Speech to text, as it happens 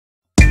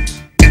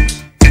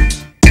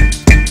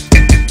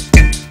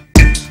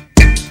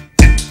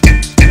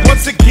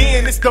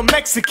it's the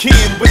Mexican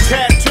with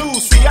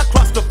tattoos. See, I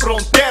crossed the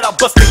frontera,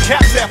 busting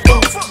caps at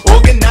fools.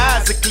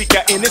 Organized a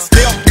clica in its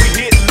stealth,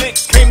 we hit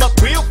licks. Came up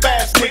real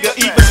fast, nigga,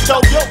 even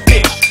stole your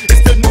bitch.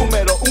 It's the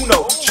numero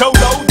uno,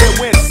 cholo that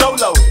went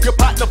solo. Your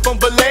partner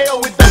from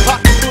Vallejo with the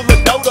pocket full of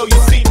dodo.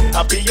 You see,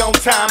 I be on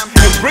time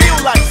and real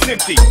life's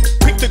empty.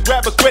 Quick to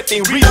grab a quet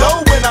and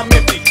reload when I'm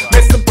empty.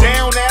 Met some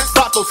down-ass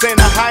vatos and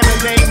a hyena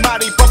named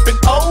Marty,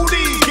 bumping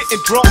oldies,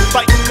 getting drunk,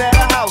 fighting at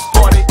a house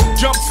party.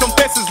 Jump some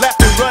fences,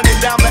 laughing, running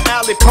down the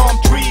alley. Palm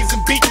trees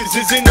and beaches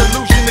is an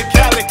illusion to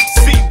Cali.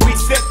 See, we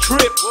set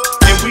trip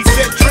and we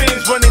set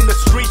trends, running the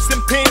streets and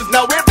pins.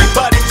 Now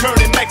everybody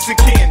turning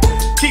Mexican.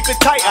 Keep it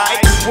tight,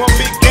 aight, one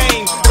big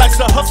game.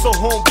 Life's a hustle,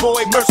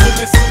 homeboy,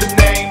 merciless is the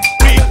name.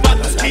 We about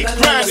to keep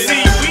grinding.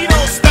 See, we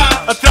don't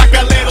stop.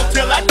 Atracalero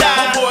till I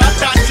die. Homeboy, I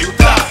thought you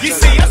thought. You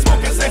see, I'm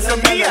smoking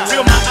sesame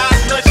till my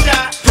eyes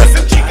bloodshot. Put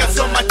some chicas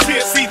on my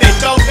tears, see they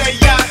throw their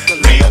yacht.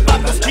 We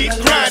about to keep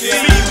grinding.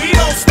 See, we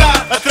don't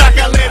stop.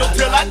 Atracalero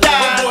till I die.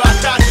 Homeboy, I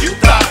thought you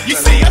thought. You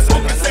see, I'm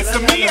smoking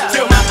sesame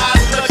till my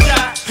eyes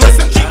bloodshot. Put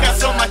some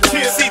chicas on my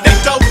tears, see they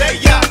throw their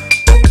yacht.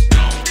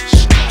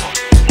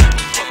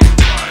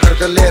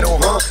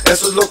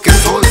 Eso es lo que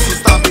soy,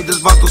 sus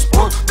tabiles vatos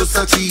por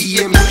Versace y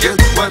en Miguel,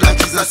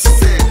 guarachis así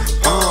sé,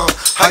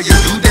 how you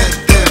do that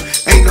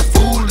there, ain't a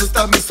fool,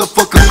 está Mr.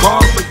 fucking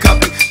carbon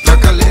copy,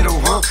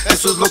 Tracalero,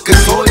 eso es lo que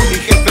soy, mi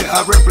jefe,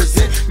 I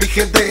represent, mi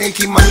gente ain't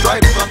keep my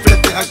drive, my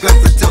frente, I got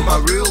to tell my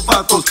real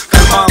vatos,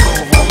 calmado,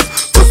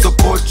 homes, but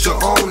support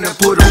your own and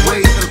put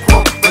away the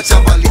chrome, my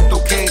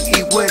chavalito can't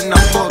eat when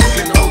I'm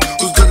fucking old,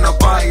 who's gonna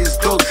buy his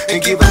clothes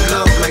and give him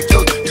love like yo,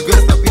 you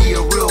got to be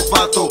a real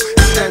vato,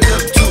 and stand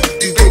up too.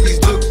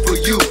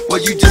 Well,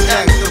 you just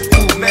act a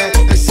fool, man.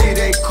 That shit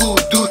ain't cool,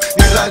 dude.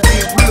 These lives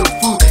ain't real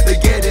food. They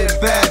get in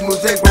bad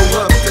moods, they grow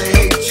up to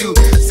hate you.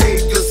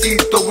 Save your seat,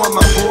 don't want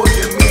my boy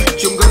to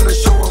meet you. I'm gonna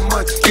show him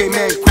much game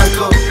and crack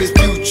up his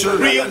future.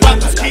 Real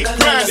vatos keep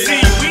grinding. See,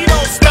 we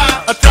don't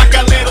stop.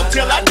 Atracalero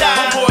till I die.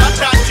 Homeboy, I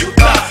thought you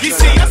thought. You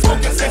see, I'm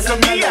smoking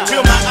sesame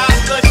till my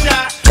eyes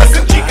bloodshot. Put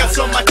some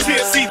chicas on my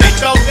tears, see they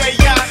throw their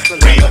yacht.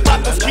 Real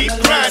vatos keep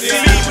grinding.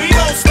 See, we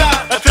don't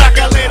stop.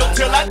 Atracalero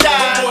till I die.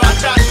 Homeboy, I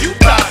thought you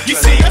thought. You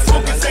see, I'm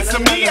smoking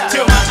sesame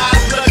till my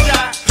eyes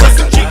bloodshot. Put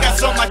some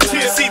chicas on my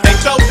tears, see they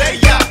throw their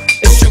yacht.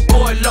 It's your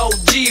boy Low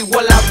G,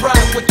 while I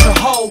ride with your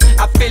hoe.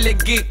 I feel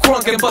it get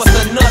crunk and bust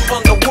a nut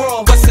on the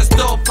world. Bust his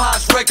dope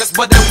house records,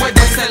 but the way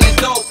they selling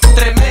dope.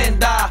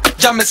 Tremenda,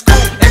 ya me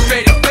scoop and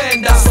ready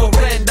fenda.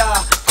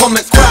 Sorrenda, come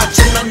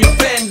scratching on your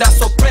fenda.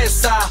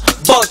 Sorpresa,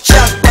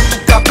 bochas pa tu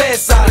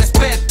cabeza.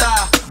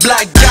 Respeta,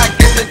 blackjack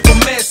desde tu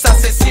mesa.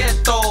 Se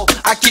siento,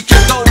 aquí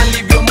quedó el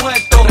libio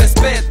muerto.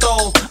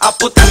 Respeto, a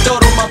puta de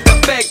oro más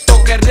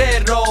perfecto.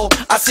 Guerrero,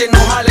 haciendo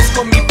jales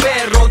con mi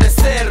perro de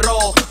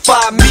cerro.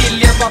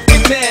 Familia va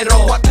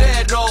primero,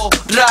 cuatrero,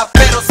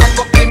 rapero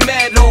saco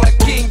primero. El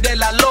king de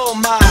la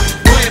loma,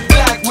 we're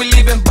black, we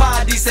live in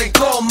bodies en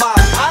coma.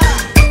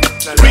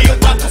 Real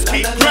vatos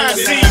keep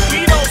grinding. See,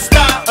 we don't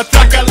stop.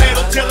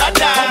 Atracalero till I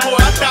die.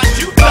 Homeboy, I thought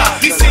you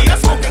thought. You see, I'm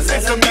smoking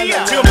sesame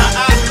till